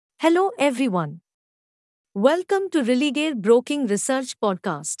Hello everyone. Welcome to Religare Broking Research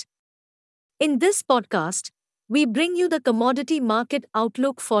Podcast. In this podcast, we bring you the commodity market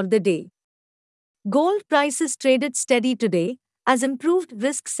outlook for the day. Gold prices traded steady today as improved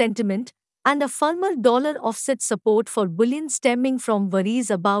risk sentiment and a firmer dollar offset support for bullion stemming from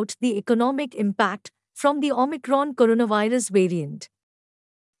worries about the economic impact from the Omicron coronavirus variant.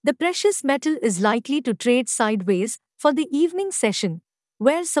 The precious metal is likely to trade sideways for the evening session,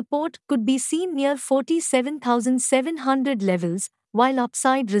 where support could be seen near 47,700 levels, while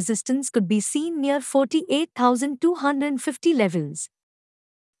upside resistance could be seen near 48,250 levels.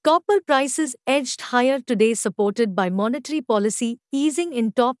 Copper prices edged higher today, supported by monetary policy easing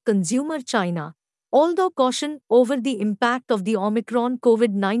in top consumer China, although caution over the impact of the Omicron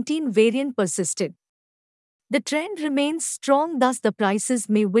COVID-19 variant persisted. The trend remains strong, thus, the prices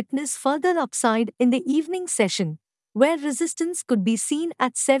may witness further upside in the evening session, where resistance could be seen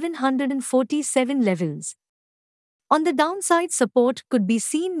at 747 levels. On the downside, support could be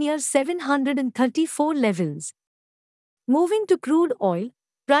seen near 734 levels. Moving to crude oil,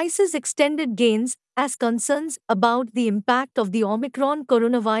 prices extended gains as concerns about the impact of the Omicron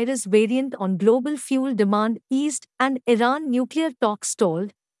coronavirus variant on global fuel demand eased and Iran nuclear talks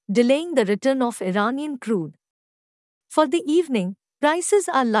stalled, delaying the return of Iranian crude. For the evening, prices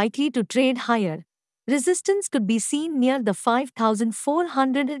are likely to trade higher. Resistance could be seen near the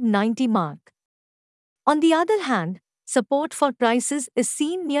 5,490 mark. On the other hand, support for prices is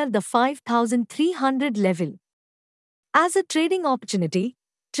seen near the 5,300 level. As a trading opportunity,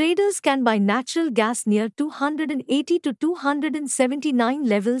 traders can buy natural gas near 280 to 279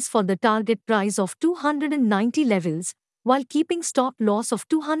 levels for the target price of 290 levels, while keeping stop loss of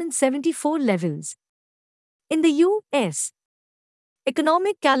 274 levels. In the U.S.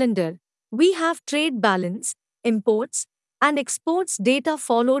 economic calendar, we have trade balance, imports, and exports data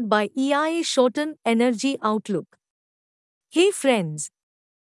followed by EIA short-term energy outlook. Hey friends,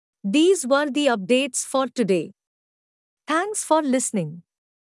 these were the updates for today. Thanks for listening.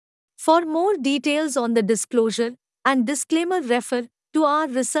 For more details on the disclosure and disclaimer, refer to our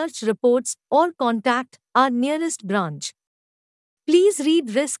research reports or contact our nearest branch. Please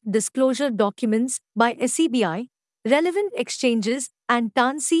read risk disclosure documents by SEBI, relevant exchanges, and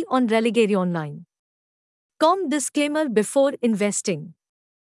Tansy on Religare Online. Disclaimer before investing.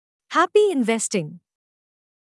 Happy investing!